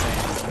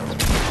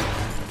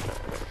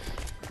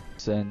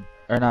 Sin.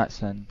 Or not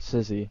Sin.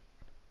 Sizzy.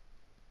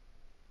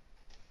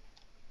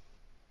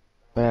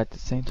 But at the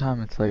same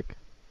time, it's like...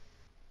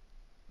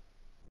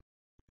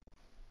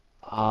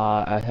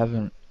 I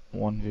haven't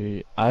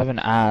I haven't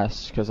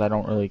asked because I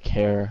don't really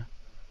care.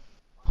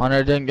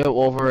 Hunter didn't get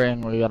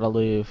Wolverine. We gotta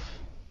leave.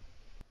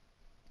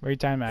 What are you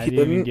talking about? I He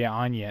didn't even didn't? get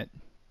on yet.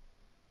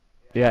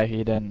 Yeah, he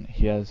didn't.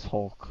 He has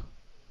Hulk.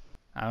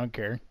 I don't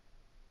care.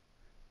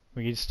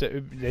 We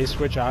can they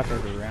switch off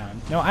every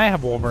round. No, I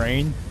have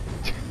Wolverine.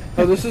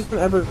 Oh, this isn't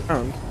every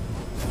round.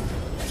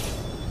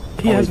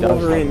 He Oh, has does have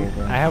Wolverine.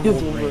 I have He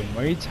has Wolverine. Wolverine.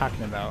 What are you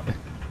talking about?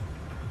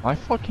 My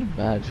fucking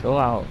bad. Chill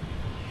out.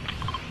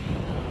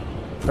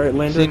 Alright,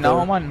 land See, right now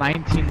there. I'm on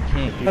 19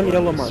 king. Land on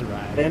yellow to mark.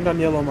 survive. Land on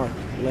yellow mark.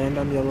 Land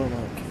on yellow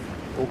mark.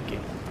 Okay.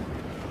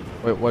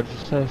 Wait, what'd you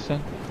say,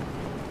 Sin?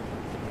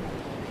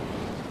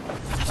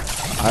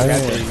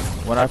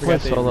 When I play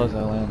forgot they solos,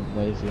 I land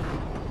lazy.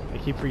 I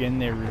keep forgetting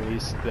they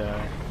released the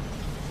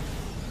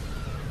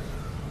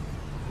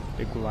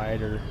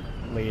glider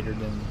later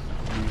than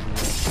usual.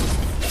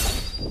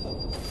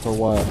 For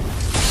what?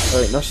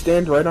 Alright, now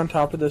stand right on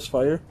top of this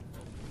fire.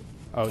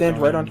 Oh, Stand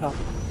it's right only on top.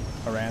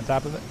 right on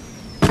top of it?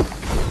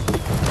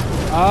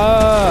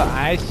 Oh,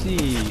 I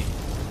see.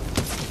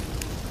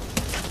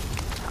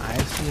 I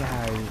see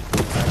how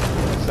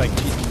it's like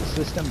cheating the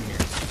system here.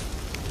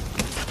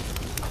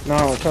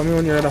 No, tell me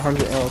when you're at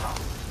 100 health.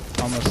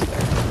 Almost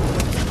there.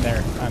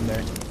 There, I'm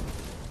there.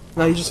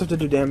 Now you just have to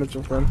do damage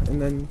with them,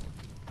 and then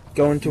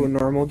go into a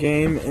normal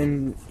game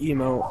and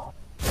emote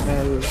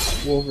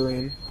as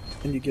Wolverine,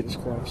 and you get as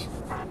close.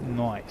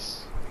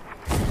 Nice.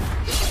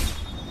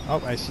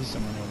 Oh, I see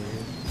someone over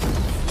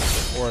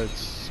here. Or it's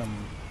some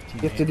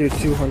teammate. You have to do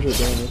 200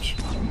 damage.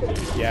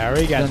 Yeah, I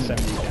already got Then-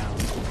 70 down.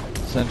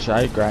 Since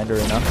I grinder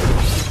enough.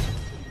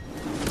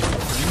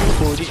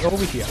 Booty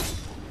over here.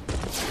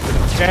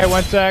 Okay,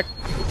 1 sec.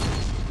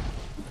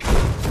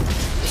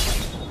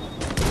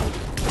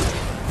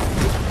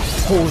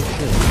 Holy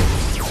shit.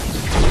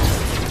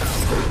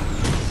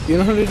 You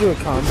know how to do a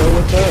combo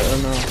with that, or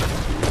no?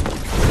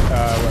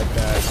 What,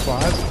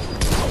 claws?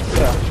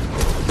 Yeah.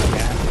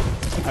 Yeah.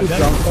 You I've done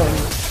jump it.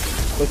 button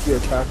with your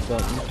attack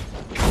button.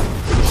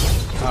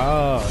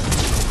 Oh.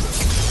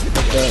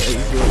 Yeah, you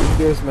can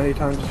do as many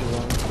times as you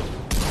want.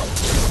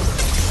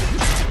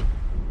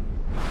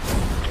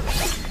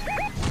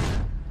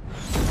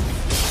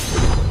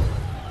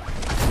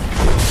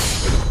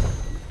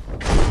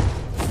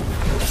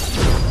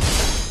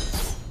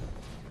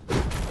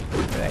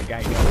 Where'd that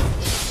guy go?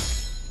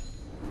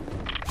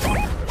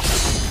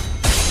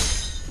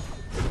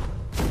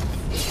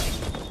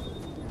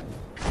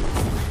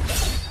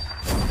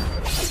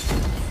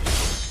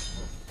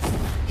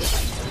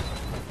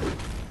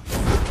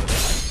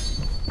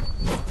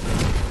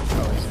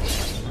 Oh, he's in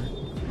there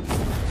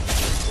somewhere.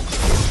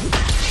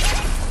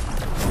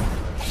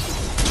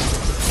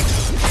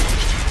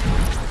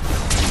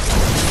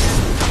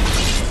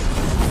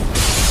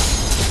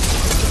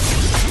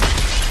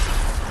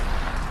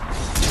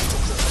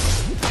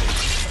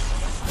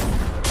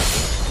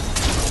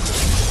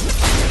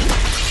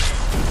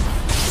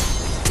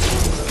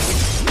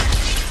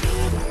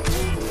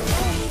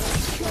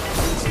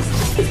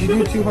 Did you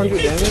do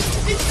 200 damage?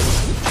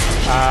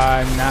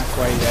 Not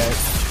quite yet.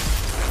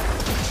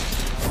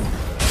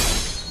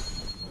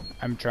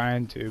 I'm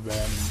trying to, but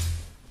I'm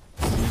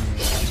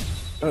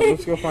seeing Alright,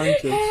 let's go find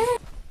kids.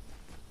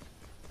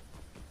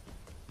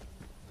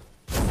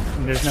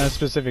 and there's no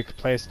specific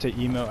place to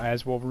emote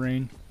as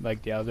Wolverine,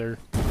 like the other.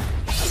 I'll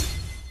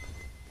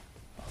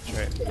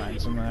try to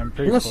find someone. I'm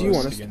pretty Unless you close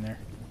wanna to getting there.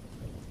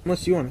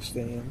 Unless you want to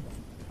stay in.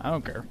 I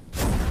don't care.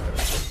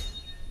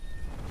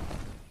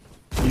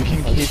 You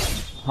can keep,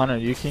 Hunter,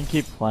 you can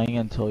keep playing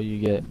until you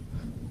get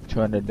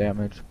 200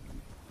 damage.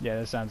 Yeah,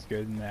 that sounds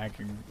good, and then I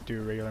can do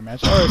a regular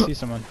match. Oh, I see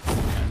someone.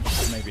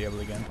 I might be able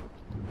to again.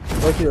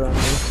 Right here on me.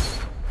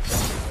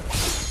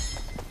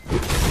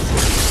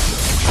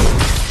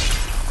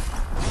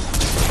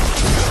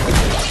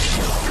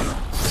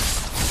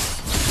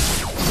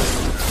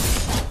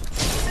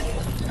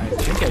 I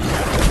think I got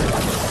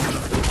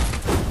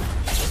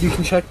You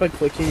can check by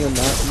clicking your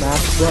map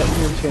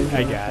button and changing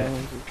I the got it.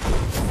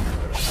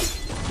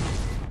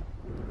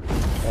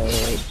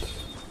 Alright.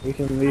 We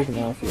can leave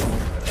now if you want.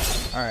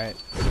 it. Alright.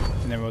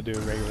 And then we'll do a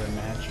regular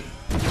match.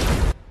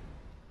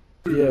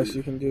 Yes,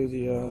 you can do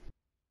the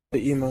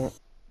emote.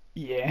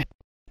 Yeah.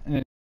 And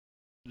then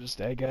just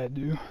that guy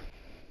do.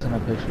 Send a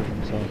picture of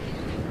himself.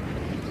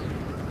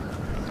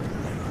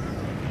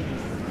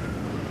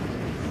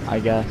 I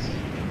guess.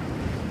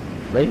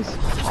 Ray's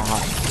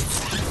hot.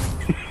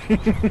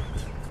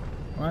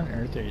 What on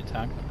earth are you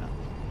talking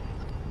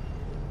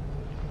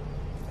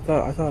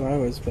about? I thought I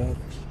was bad.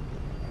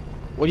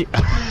 What do you...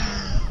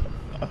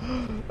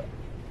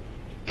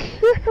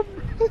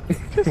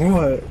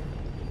 What?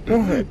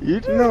 What? You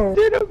just No.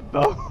 did a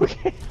bogus.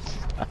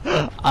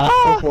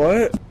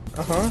 What?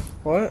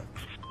 What?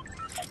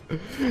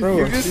 Bro,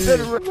 You just said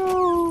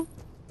seriously.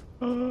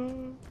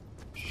 no.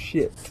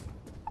 Shit.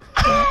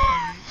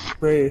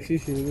 Ray, if you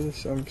hear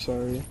this, I'm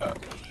sorry.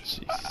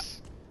 Jeez.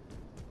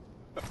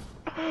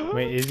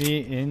 Wait, is he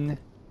in,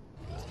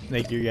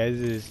 like, your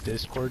guys'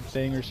 Discord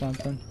thing or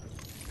something?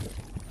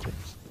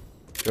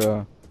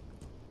 Yeah.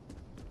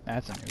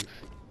 That's a move.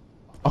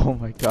 Oh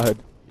my god.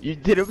 You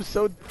did him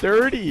so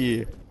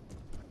dirty!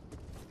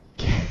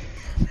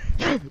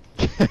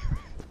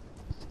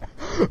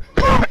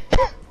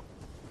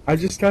 I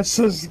just got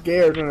so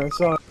scared when I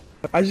saw it.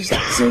 I just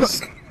got so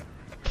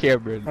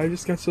Cameron. I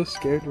just got so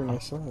scared when I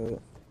saw it.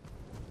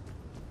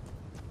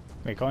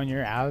 Wait, Colin,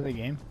 you're out of the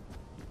game?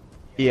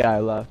 Yeah, I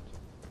left.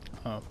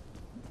 Oh.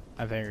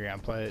 I think you're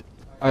gonna play it.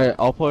 Alright,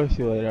 I'll play with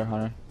you later,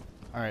 Hunter.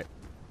 Alright.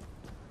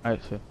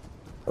 Alright, sure.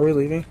 Are we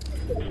leaving?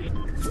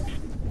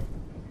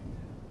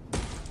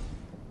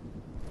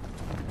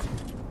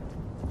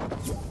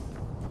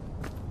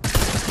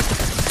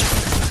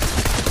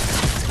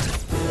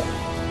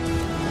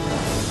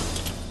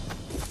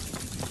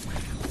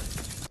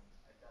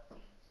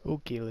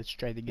 Okay, let's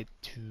try to get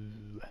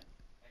to...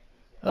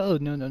 Oh,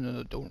 no, no, no,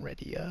 no, don't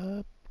ready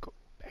up. Go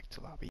back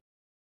to lobby.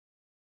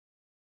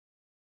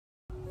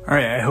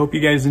 Alright, I hope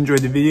you guys enjoyed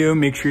the video.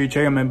 Make sure you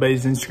check out my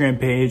buddy's Instagram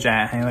page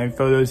at Highlight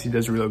Photos. He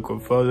does really cool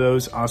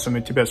photos. Also, my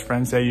two best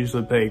friends that I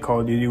usually play Call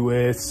of Duty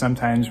with,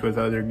 sometimes with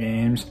other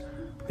games.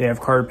 They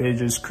have card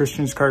pages.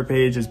 Christian's card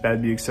page is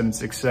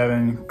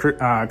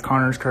BadBuick767.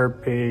 Connor's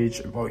card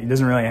page, well, he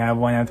doesn't really have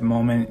one at the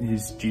moment.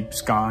 His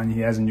Jeep's gone.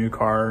 He has a new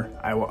car.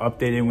 I will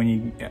update it when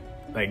he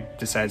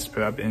decides to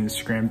put up an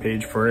Instagram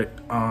page for it.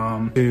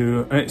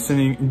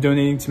 Donating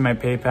to my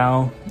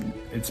PayPal.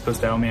 It's supposed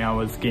to help me out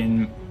with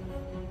me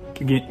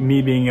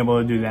being able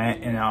to do that,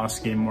 and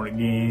also getting more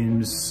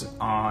games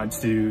to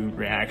do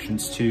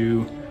reactions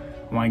to.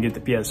 When I get the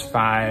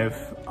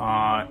PS5,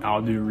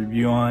 I'll do a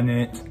review on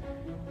it,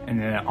 and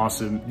then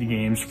also the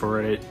games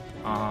for it,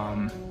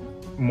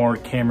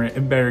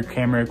 better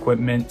camera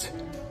equipment,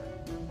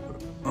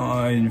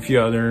 and a few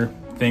other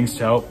things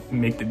to help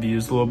make the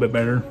videos a little bit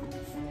better.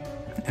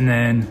 And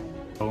then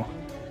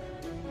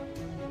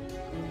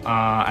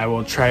I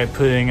will try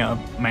putting up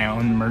my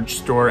own merch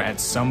store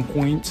at some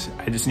point.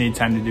 I just need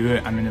time to do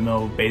it. I'm in the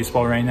middle of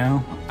baseball right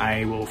now.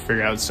 I will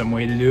figure out some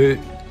way to do it.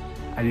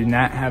 I do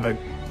not have a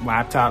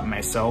laptop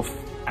myself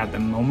at the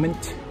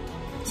moment,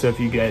 so if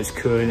you guys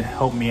could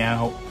help me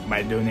out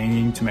by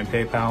donating to my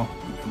PayPal,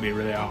 it would be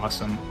really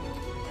awesome.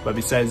 But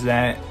besides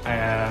that,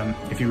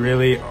 if you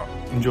really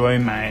enjoy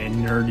my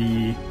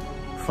nerdy,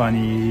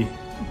 funny,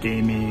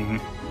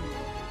 gaming,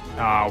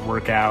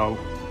 workout,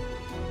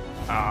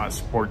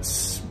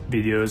 sports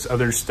videos,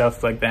 other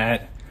stuff like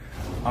that,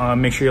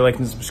 make sure you like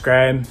and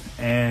subscribe,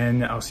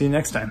 and I'll see you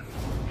next time.